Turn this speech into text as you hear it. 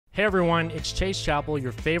Hey everyone, it's Chappell,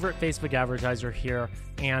 your favorite Facebook advertiser here,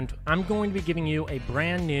 and I'm going to be giving you a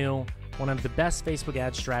brand new, one of the best Facebook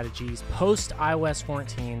ad strategies post iOS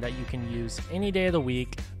 14 that you can use any day of the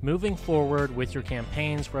week moving forward with your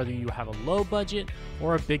campaigns. Whether you have a low budget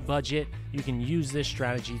or a big budget, you can use this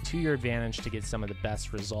strategy to your advantage to get some of the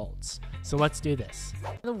best results. So let's do this.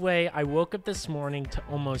 By the way, I woke up this morning to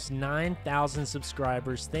almost 9,000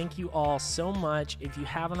 subscribers. Thank you all so much. If you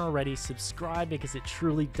haven't already, subscribe because it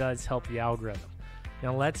truly does help the algorithm.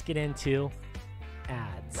 Now let's get into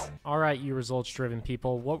ads. All right, you results-driven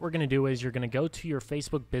people, what we're going to do is you're going to go to your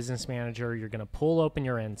Facebook Business Manager, you're going to pull open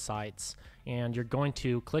your insights, and you're going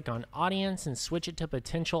to click on audience and switch it to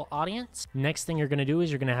potential audience. Next thing you're going to do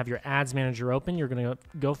is you're going to have your ads manager open. You're going to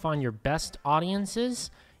go find your best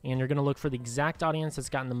audiences, and you're going to look for the exact audience that's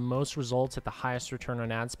gotten the most results at the highest return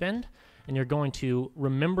on ad spend, and you're going to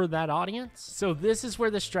remember that audience. So this is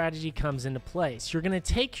where the strategy comes into place. You're going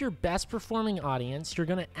to take your best performing audience, you're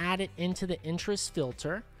going to add it into the interest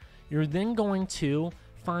filter. You're then going to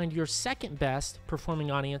find your second best performing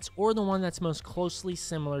audience, or the one that's most closely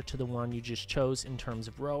similar to the one you just chose in terms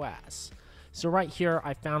of ROAS. So right here,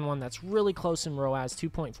 I found one that's really close in ROAS,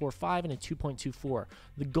 2.45 and a 2.24.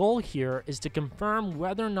 The goal here is to confirm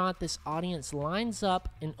whether or not this audience lines up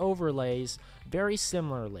and overlays very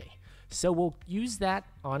similarly. So we'll use that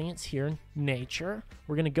audience here in nature.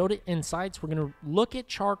 We're going to go to insights. We're going to look at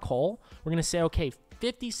charcoal. We're going to say, okay,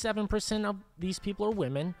 57% of these people are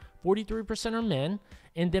women, 43% are men,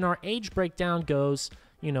 and then our age breakdown goes,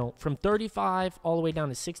 from 35 all the way down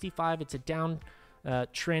to 65. It's a down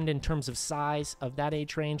trend in terms of size of that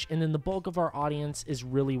age range, and then the bulk of our audience is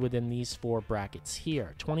really within these four brackets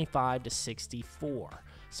here, 25 to 64.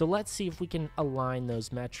 So let's see if we can align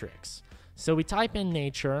those metrics. So we type in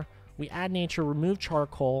nature, we add nature, remove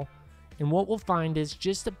charcoal, and what we'll find is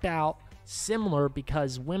just about similar,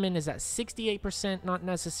 because women is at 68%, not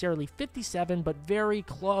necessarily 57, but very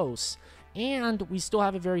close. And we still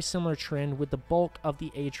have a very similar trend with the bulk of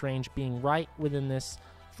the age range being right within this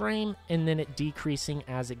frame, and then it decreasing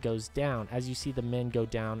as it goes down. As you see, the men go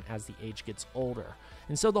down as the age gets older.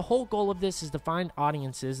 And so the whole goal of this is to find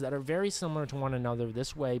audiences that are very similar to one another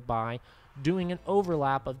this way by doing an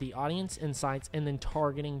overlap of the audience insights and then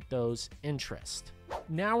targeting those interests.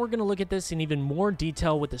 Now we're going to look at this in even more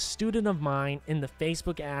detail with a student of mine in the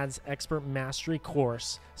Facebook Ads Expert Mastery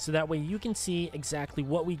course, so that way you can see exactly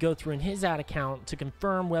what we go through in his ad account to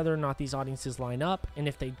confirm whether or not these audiences line up, and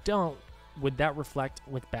if they don't, would that reflect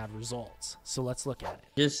with bad results? So let's look at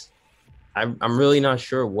it. I'm really not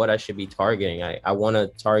sure what I should be targeting. I want to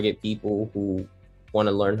target people who want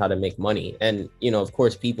to learn how to make money. And, of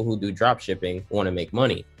course, people who do drop shipping want to make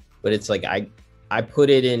money. But it's like I put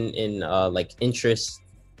it in like interest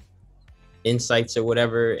insights or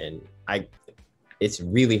whatever, and it's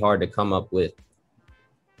really hard to come up with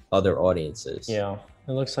other audiences. Yeah,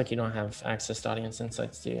 it looks like you don't have access to audience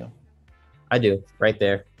insights, do you? I do, right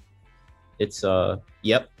there. It's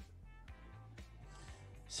yep.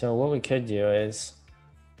 So what we could do is,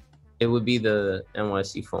 it would be the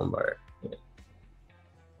NYC phone bar. Yeah.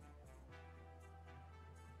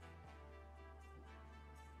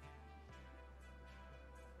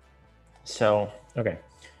 So, okay.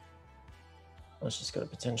 Let's just go to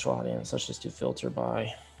potential audience. Let's just do filter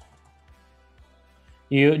by.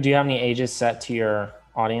 Do you have any ages set to your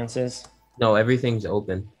audiences? No, everything's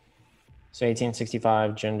open. So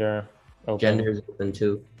 1865, gender, open. Gender is open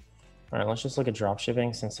too. All right, let's just look at drop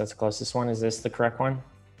shipping since that's the closest one. Is this the correct one?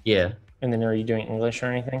 Yeah. And then are you doing English or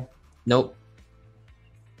anything? Nope.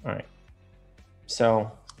 All right.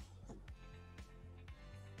 So.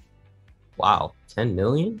 Wow, 10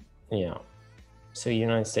 million? Yeah. So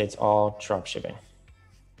United States, all drop shipping.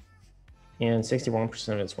 And 61%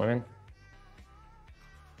 of it's women.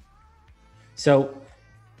 So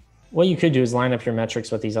what you could do is line up your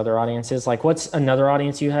metrics with these other audiences. Like, what's another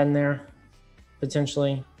audience you had in there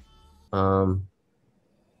potentially?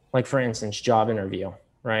 Like, for instance, job interview,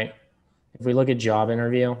 right? If we look at job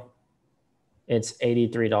interview, it's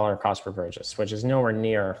 $83 cost per purchase, which is nowhere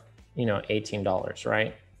near, $18,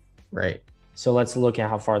 right? Right. So let's look at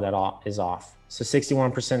how far that is off. So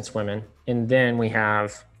 61% is women. And then we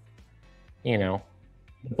have,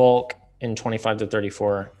 bulk in 25 to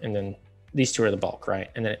 34. And then these two are the bulk, right?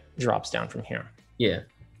 And then it drops down from here. Yeah.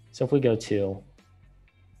 So if we go to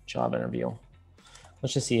job interview,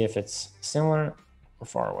 let's just see if it's similar or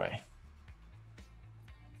far away.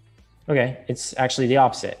 Okay, it's actually the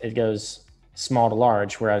opposite. It goes small to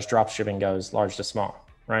large, whereas drop shipping goes large to small,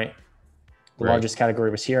 right? The largest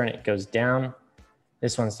category was here and it goes down.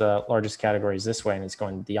 This one's the largest category is this way and it's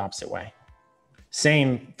going the opposite way.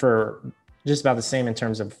 Same for just about the same in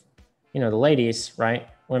terms of you know, the ladies, right?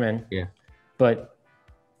 Women. Yeah. But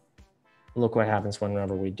look what happens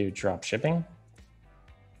whenever we do drop shipping.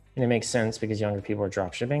 And it makes sense because younger people are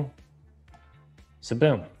drop shipping. So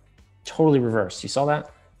boom, totally reversed. You saw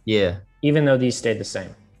that? Yeah. Even though these stayed the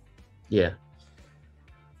same. Yeah.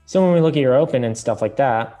 So when we look at your open and stuff like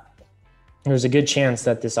that, there's a good chance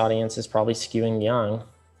that this audience is probably skewing young.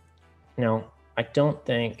 Now, I don't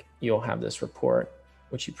think you'll have this report,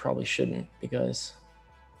 which you probably shouldn't, because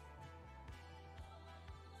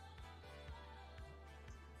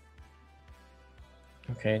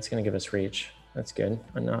okay, it's going to give us reach. That's good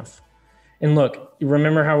enough. And look,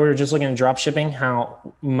 remember how we were just looking at drop shipping,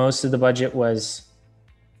 how most of the budget was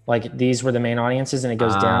like these were the main audiences and it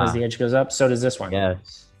goes down as the edge goes up? So does this one.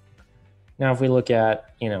 Yes. Now, if we look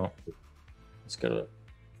at, you know, let's go to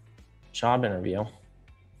job interview.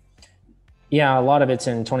 Yeah, a lot of it's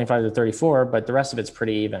in 25 to 34, but the rest of it's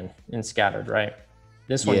pretty even and scattered, right?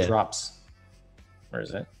 This one drops. Where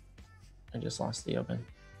is it? I just lost the open.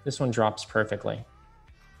 This one drops perfectly.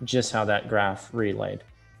 Just how that graph relayed.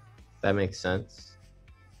 That makes sense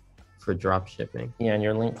for drop shipping. Yeah, and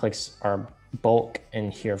your link clicks are bulk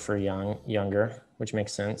and here for younger, which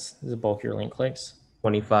makes sense. This is bulk your link clicks.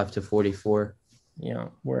 25 to 44. Yeah,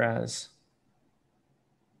 whereas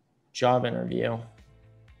job interview,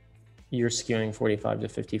 you're skewing 45 to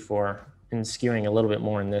 54 and skewing a little bit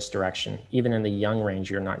more in this direction. Even in the young range,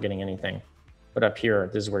 you're not getting anything. But up here,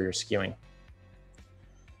 this is where you're skewing,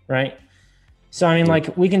 right? So, I mean,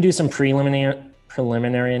 like we can do some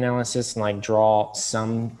preliminary analysis and like draw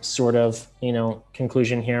some sort of, you know,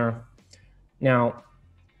 conclusion here. Now,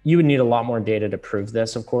 you would need a lot more data to prove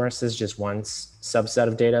this, of course. This is just one subset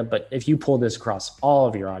of data. But if you pull this across all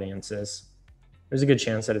of your audiences, there's a good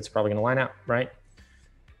chance that it's probably going to line up, right?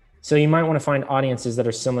 So you might want to find audiences that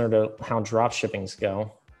are similar to how drop shippings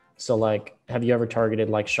go. So like, have you ever targeted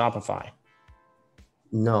like Shopify?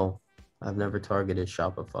 No, I've never targeted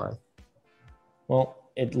Shopify. Well,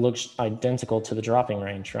 it looks identical to the dropping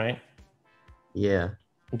range, right? Yeah.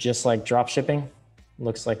 Just like drop shipping,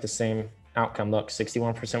 looks like the same outcome. Look,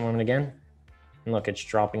 61% women again. And look, it's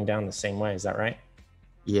dropping down the same way. Is that right?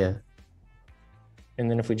 Yeah.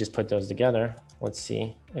 And then if we just put those together, let's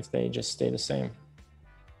see if they just stay the same.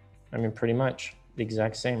 I mean, pretty much the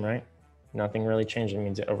exact same, right? Nothing really changed. It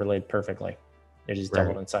means it overlaid perfectly. It just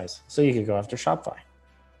doubled in size. So you could go after Shopify.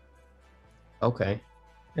 Okay.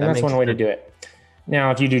 And that's one way to do it.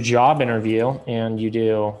 Now, if you do job interview and you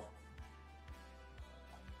do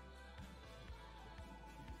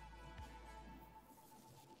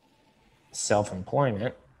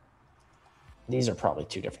self-employment, these are probably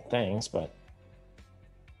two different things, but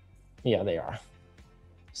yeah, they are.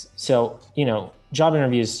 So, you know, job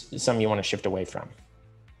interviews is something you want to shift away from.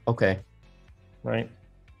 Okay. Right?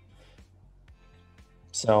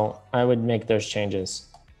 So I would make those changes.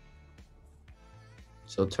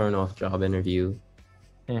 So turn off job interview.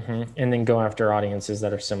 And then go after audiences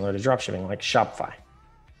that are similar to dropshipping, like Shopify.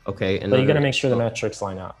 Okay. But you got to make sure the metrics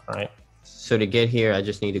line up, right? So to get here, I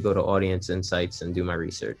just need to go to audience insights and do my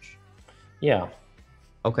research. Yeah.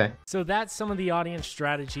 Okay. So that's some of the audience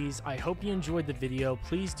strategies. I hope you enjoyed the video.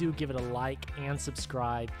 Please do give it a like and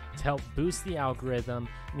subscribe to help boost the algorithm.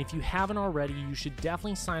 And if you haven't already, you should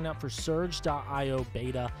definitely sign up for Surge.io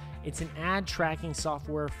beta. It's an ad tracking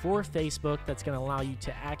software for Facebook that's going to allow you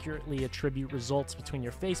to accurately attribute results between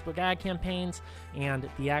your Facebook ad campaigns and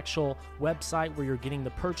the actual website where you're getting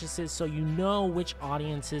the purchases, so you know which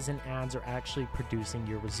audiences and ads are actually producing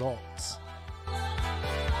your results.